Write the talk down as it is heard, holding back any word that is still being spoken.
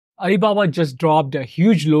Alibaba just dropped a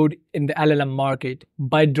huge load in the LLM market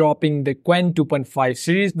by dropping the Qwen 2.5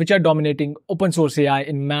 series, which are dominating open source AI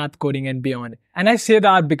in math, coding, and beyond. And I say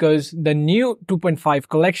that because the new 2.5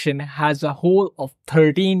 collection has a whole of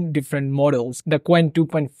 13 different models. The Qwen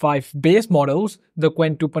 2.5 base models, the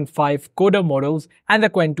Qwen 2.5 coder models, and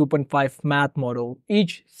the Qwen 2.5 math model,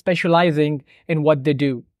 each specializing in what they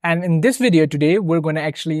do. And in this video today, we're going to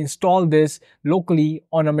actually install this locally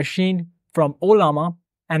on a machine from Ollama,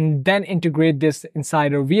 and then integrate this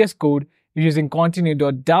inside our VS Code using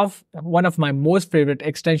continue.dev, one of my most favorite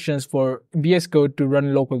extensions for VS Code to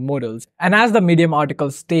run local models. And as the Medium article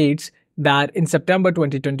states, that in September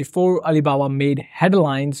 2024, Alibaba made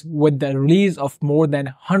headlines with the release of more than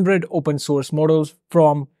 100 open source models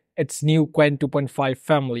from its new Qwen 2.5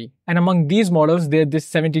 family. And among these models, there's this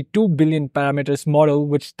 72 billion parameters model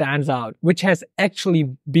which stands out, which has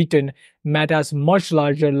actually beaten Meta's much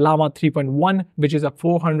larger Llama 3.1, which is a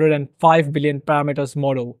 405 billion parameters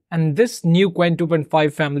model. And this new Qwen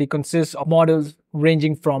 2.5 family consists of models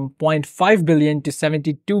ranging from 0.5 billion to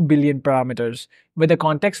 72 billion parameters, with a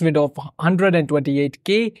context window of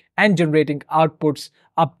 128K and generating outputs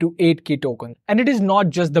up to 8K token. And it is not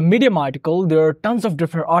just the Medium article, there are tons of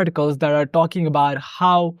different articles that are talking about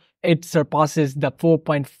how it surpasses the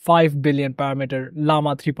 4.5 billion parameter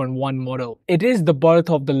Llama 3.1 model. It is the birth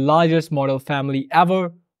of the largest model family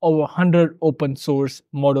ever, over 100 open source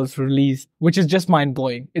models released, which is just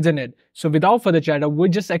mind-blowing, isn't it? So without further chatter, we're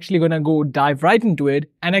just actually gonna go dive right into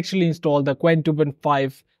it and actually install the Qwen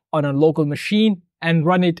 2.5 on a local machine and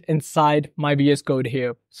run it inside my VS Code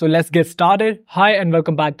here. So let's get started. Hi and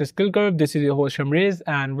welcome back to SkillCurb. This is your host Shamriz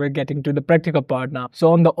and we're getting to the practical part now.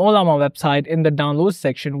 So on the Ollama website, in the downloads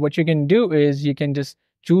section, what you can do is you can just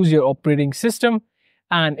choose your operating system.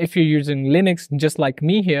 And if you're using Linux, just like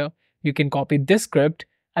me here, you can copy this script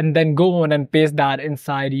and then go on and paste that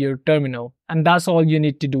inside your terminal. And that's all you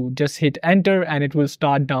need to do. Just hit enter and it will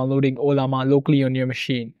start downloading Ollama locally on your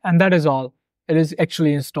machine. And that is all. It is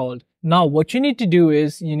actually installed. Now what you need to do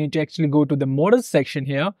is you need to actually go to the models section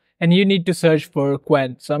here and you need to search for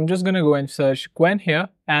Qwen. So I'm just going to go and search Qwen here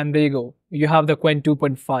and there you go. You have the Qwen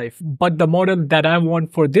 2.5. But the model that I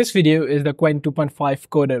want for this video is the Qwen 2.5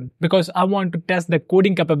 coder because I want to test the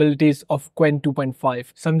coding capabilities of Qwen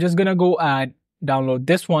 2.5. So I'm just going to go and download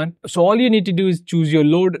this one. So all you need to do is choose your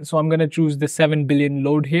load. So I'm going to choose the 7 billion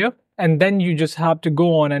load here. And then you just have to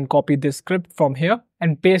go on and copy this script from here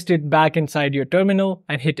and paste it back inside your terminal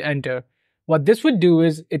and hit enter. What this would do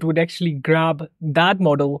is it would actually grab that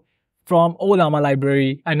model from Ollama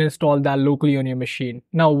library and install that locally on your machine.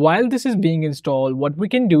 Now, while this is being installed, what we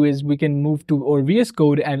can do is we can move to our VS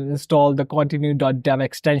Code and install the continue.dev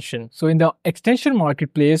extension. So in the extension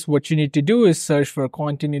marketplace, what you need to do is search for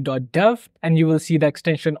continue.dev and you will see the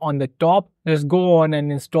extension on the top. Just go on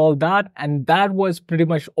and install that, and that was pretty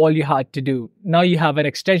much all you had to do. Now you have an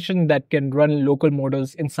extension that can run local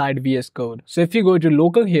models inside VS Code. So if you go to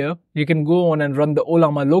local here, you can go on and run the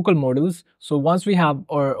Ollama local models. So once we have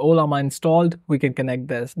our Ollama installed, we can connect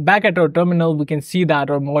this. Back at our terminal, we can see that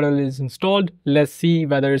our model is installed. Let's see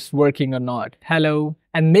whether it's working or not. Hello.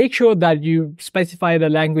 And make sure that you specify the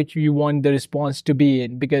language you want the response to be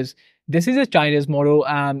in, because this is a Chinese model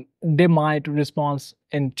and they might respond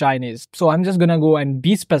in Chinese. So I'm just gonna go and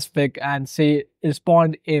be specific and say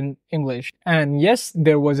respond in English. And yes,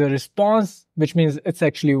 there was a response, which means it's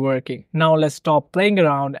actually working. Now let's stop playing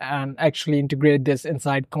around and actually integrate this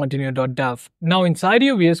inside continue.dev. Now inside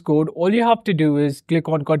your VS Code, all you have to do is click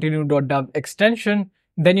on continue.dev extension.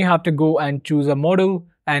 Then you have to go and choose a model.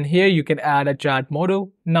 And here you can add a chat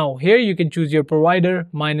model. Now here you can choose your provider.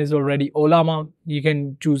 Mine is already Ollama. You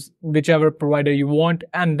can choose whichever provider you want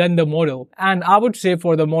and then the model. And I would say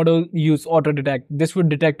for the model, use auto detect. This would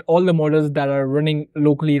detect all the models that are running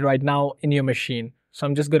locally right now in your machine. So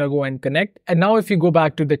I'm just gonna go and connect. And now if you go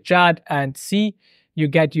back to the chat and see, you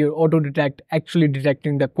get your auto detect actually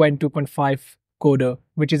detecting the Qwen 2.5 coder,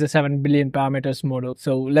 which is a 7 billion parameters model.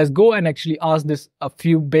 So let's go and actually ask this a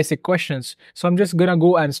few basic questions. So I'm just gonna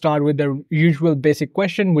go and start with the usual basic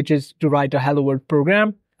question, which is to write a hello world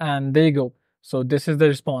program. And there you go. So this is the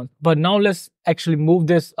response. But now let's actually move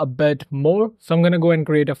this a bit more. So I'm going to go and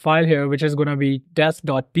create a file here, which is going to be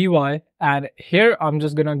test.py. And here I'm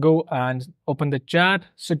just going to go and open the chat.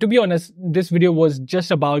 So to be honest, this video was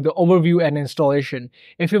just about the overview and installation.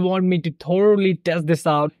 If you want me to thoroughly test this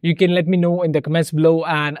out, you can let me know in the comments below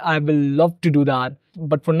and I will love to do that.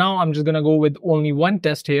 But for now, I'm just going to go with only one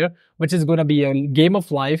test here, which is going to be a game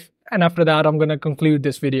of life. And after that, I'm going to conclude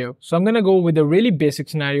this video. So I'm going to go with a really basic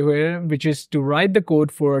scenario here, which is to write the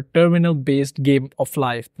code for a terminal-based game of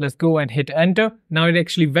life. Let's go and hit enter. Now it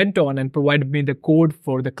actually went on and provided me the code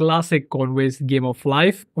for the classic Conway's game of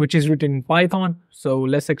life, which is written in Python. So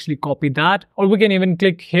let's actually copy that, or we can even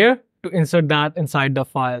click here to insert that inside the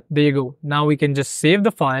file. There you go. Now we can just save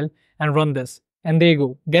the file and run this. And there you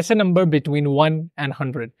go. Guess a number between 1 and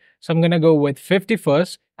 100. So I'm going to go with 50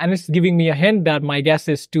 first. And it's giving me a hint that my guess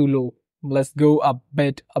is too low. Let's go a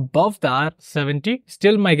bit above that, 70.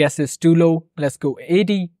 Still my guess is too low. Let's go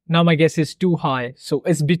 80. Now my guess is too high. So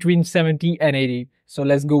it's between 70 and 80. So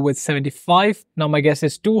let's go with 75. Now my guess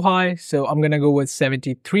is too high. So I'm going to go with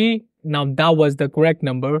 73. Now that was the correct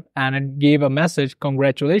number, and it gave a message,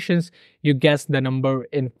 congratulations, you guessed the number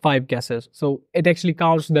in 5 guesses. So it actually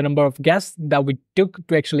counts the number of guesses that we took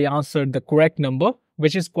to actually answer the correct number,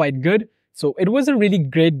 which is quite good. So it was a really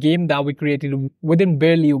great game that we created within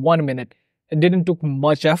barely 1 minute. It didn't take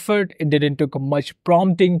much effort, it didn't take much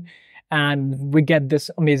prompting, and we get this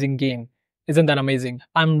amazing game. Isn't that amazing?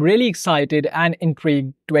 I'm really excited and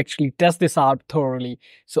intrigued to actually test this out thoroughly.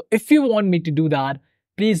 So if you want me to do that,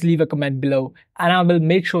 please leave a comment below and I will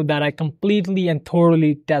make sure that I completely and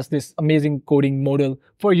thoroughly test this amazing coding model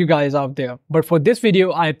for you guys out there. But for this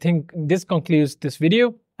video, I think this concludes this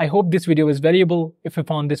video. I hope this video was valuable. If you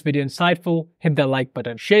found this video insightful, hit the like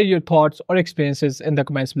button. Share your thoughts or experiences in the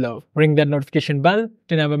comments below. Ring that notification bell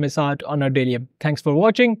to never miss out on our daily. Thanks for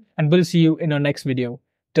watching and we'll see you in our next video.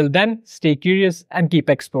 Till then, stay curious and keep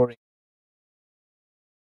exploring.